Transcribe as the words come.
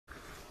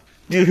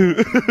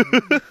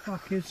the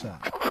fuck is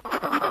that?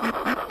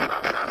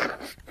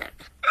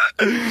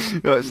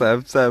 Right,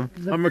 Sam.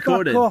 I'm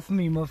recording. Fuck off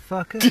me,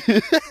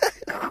 motherfucker.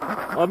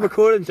 I'm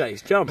recording,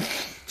 Jace. Jump,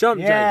 Jace.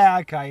 Yeah,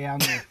 okay, yeah, I'm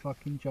gonna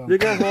fucking jump.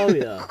 Look how high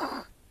we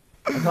are.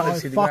 I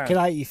fucking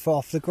 80 foot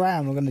off the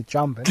ground. I'm gonna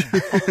jump in. I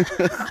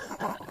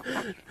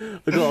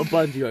got a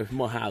bungee rope from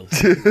my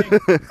house.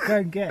 Go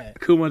and get it.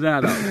 Call my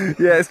dad up.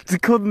 Yeah, it's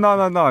called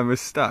 999. We're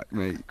stuck,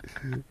 mate.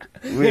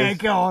 Yeah,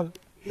 go on.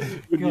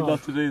 Would you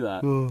love to do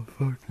that? Oh,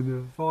 fucking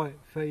hell. Fight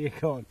for your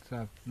God,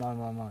 so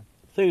 999.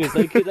 Thing is,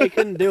 they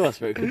couldn't do us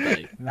for it, could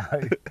they? No.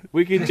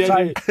 We could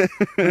genuinely...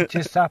 We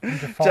just happened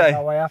to find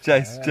our way up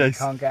Jace, there. Jace,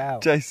 Can't get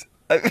out. Jace.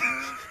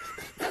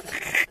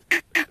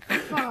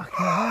 Fuck,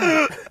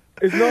 no.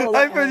 It's not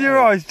like Open your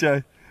eyes,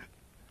 Joe.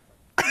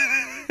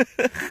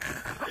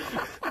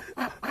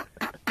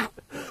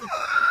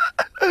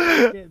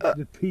 Get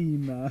the pee,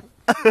 man.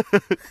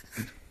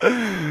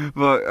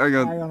 Right, hang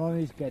on. Hang on, I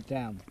need to get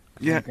down.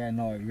 Yeah. I'm getting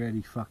like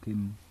really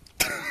fucking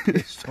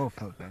pissed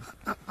off up there.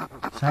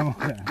 Sam,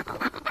 there.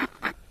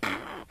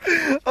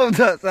 Hold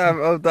that, Sam.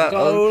 Hold that.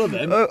 Got all of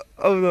them.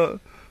 Hold that.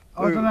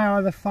 I don't know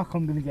how the fuck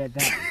I'm gonna get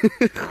down.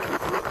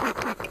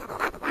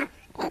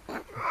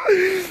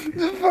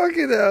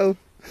 Fucking hell.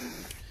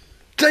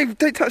 Dave,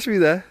 don't touch me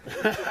there.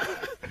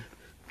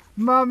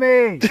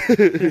 Mummy!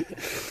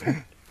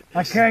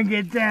 I can't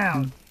get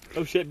down.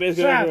 Oh shit, beer's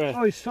going Sam, everywhere.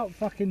 oh, stop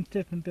fucking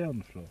tipping down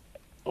the floor.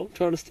 I'm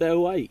trying to stay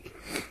awake.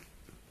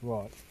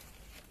 Right.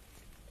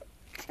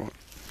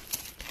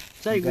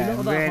 Jake, we're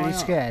not that really high up.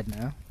 scared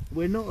now.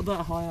 We're not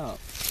that high up.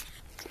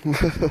 I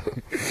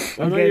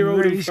I'm know getting you're old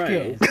really and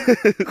frail.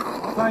 scared.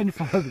 Find the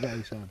phone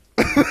today, son.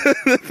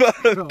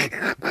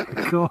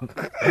 Go on,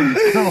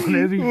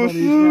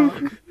 everybody's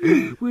back.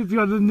 With you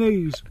on the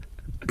knees.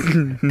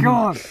 Go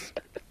on.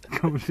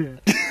 Come on here.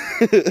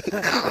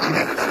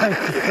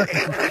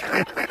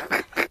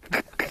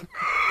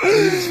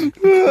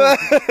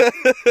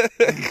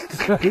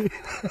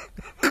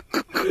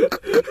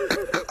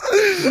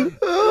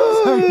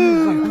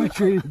 I'm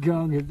sure you're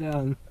going it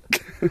down.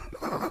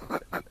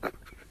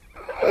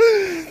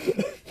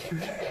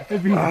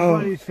 It'd be the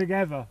funniest thing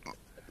ever.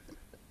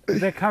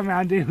 They come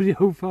around here with the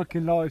whole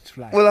fucking lights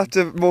flash. We'll have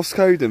to Morse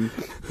code them.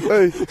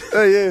 Hey,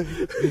 yeah.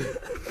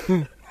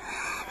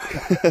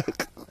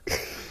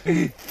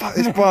 Fuck,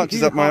 this branch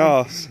is up my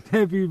arse.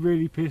 They'd be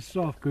really pissed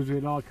off because we're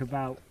like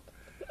about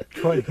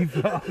 20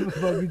 foot off the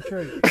fucking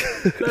tree.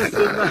 Less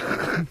than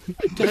that.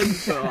 10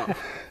 foot up.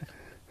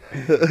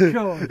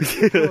 Go on,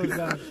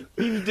 Dan.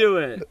 You do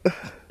it.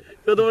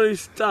 You're the one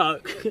who's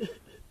stuck.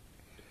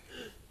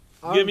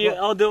 I'll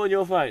do it on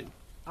your phone.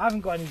 I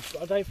haven't got any.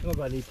 I don't think I've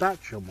got any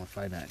battery on my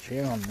phone actually.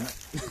 Hang on a minute.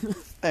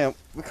 Hang on,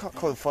 we can't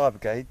call the fire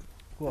brigade.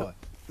 What?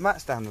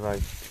 Matt's down the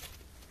road.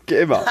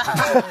 Get him up.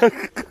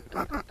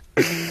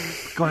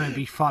 It's gonna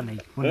be funny.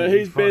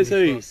 Who's beers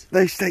whose?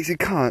 No, Stakes, you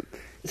can't.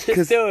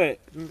 Just do it.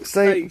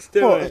 Say, Stakes,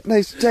 do what? it.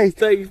 No, Jay.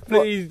 Stakes,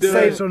 please do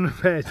Say it. it's on the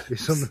bed.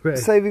 It's on the bed.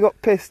 Say we got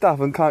pissed off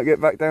and can't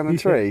get back down the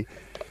tree.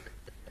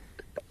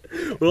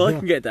 Well, I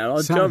can get down.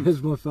 I'll Sam, jump.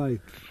 here's my phone.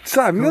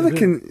 Sam, you're Go on,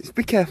 looking.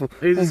 Be careful.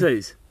 Who's this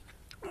whose?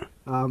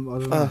 I don't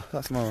know. Oh,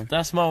 that's my one.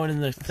 That's my one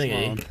in the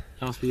thingy.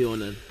 That must be your one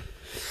then.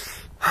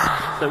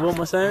 So what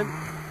am I saying?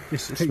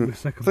 Just take the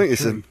second I think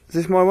it's tree. Is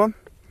this my one?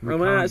 Am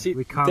I actually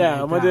we can't down?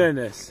 get Am I down. doing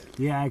this?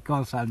 Yeah, go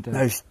on, Sam, do No,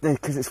 it.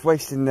 because it's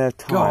wasting their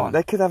Go time. on.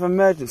 They could have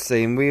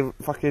emergency and we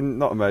fucking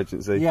not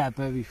emergency. Yeah,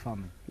 but it'd be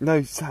funny.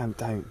 No, Sam,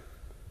 don't.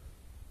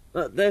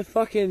 Look, they're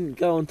fucking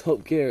go on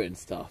Top Gear and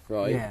stuff,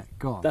 right? Yeah,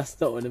 go on.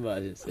 That's not an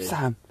emergency.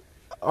 Sam,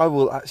 I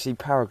will actually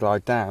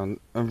paraglide down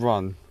and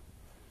run.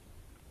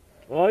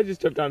 Well, I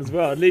just jumped down as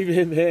well. I'd leave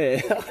him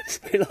here. I'd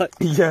just be like,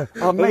 Yeah,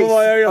 our on my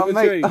way up the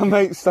tree. Our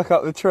mate stuck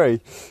up the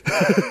tree.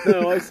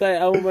 no, I say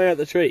I'm on my way up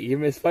the tree. Give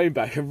me his phone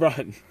back and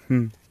run.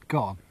 Go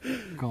on.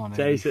 Go on.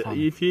 it'd be Jace,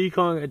 funny. if you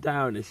can't get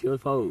down, it's your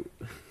fault.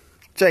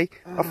 Jay,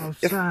 Oh,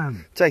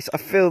 Sam. Jace, I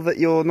feel that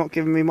you're not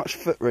giving me much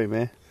foot room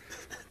here.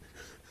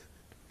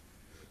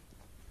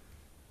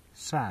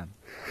 Sam,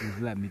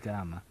 you've let me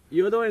down there.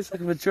 You're the one who's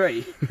stuck up a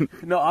tree,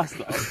 not us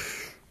though.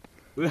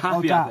 We're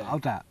Hold happy up that, there.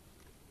 hold that.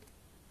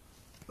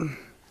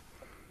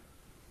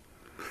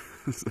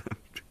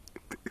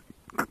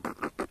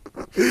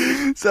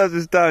 Sam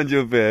just downed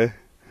your beer.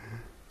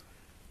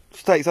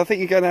 Stakes, I think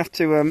you're going to have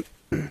to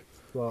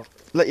What?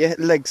 let your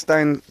legs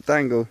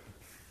dangle.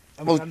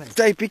 I'm Oh, running.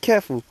 Dave, be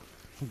careful.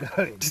 I'm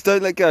going. Just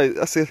don't let go.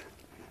 That's it.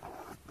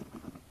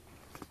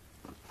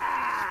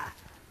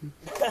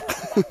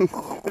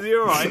 Is he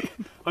alright?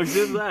 I'm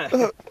just there.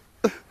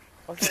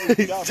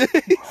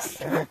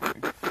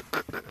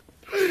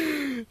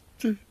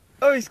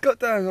 Oh, he's got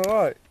down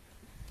alright.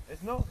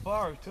 It's not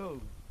far at all.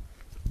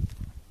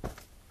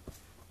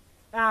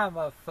 Ah,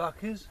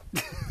 motherfuckers.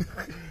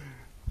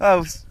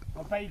 Oh,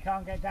 I bet you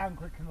can't get down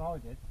quicker than I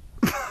did.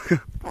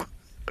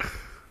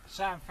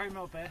 Sam, 3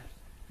 mil beer.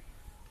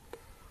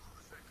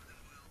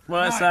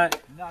 What's that?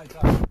 No,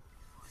 don't.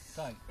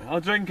 Don't.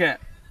 I'll drink it.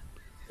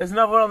 There's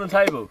another one on the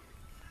table.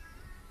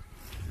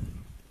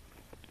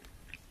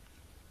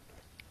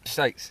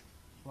 Stakes.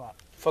 What?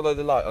 follow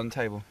the light on the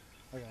table.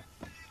 Okay.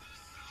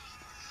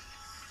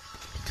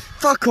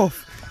 Fuck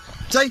off!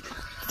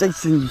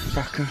 Jason, you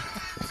fucker.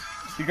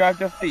 You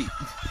grabbed your feet?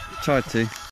 Tried to.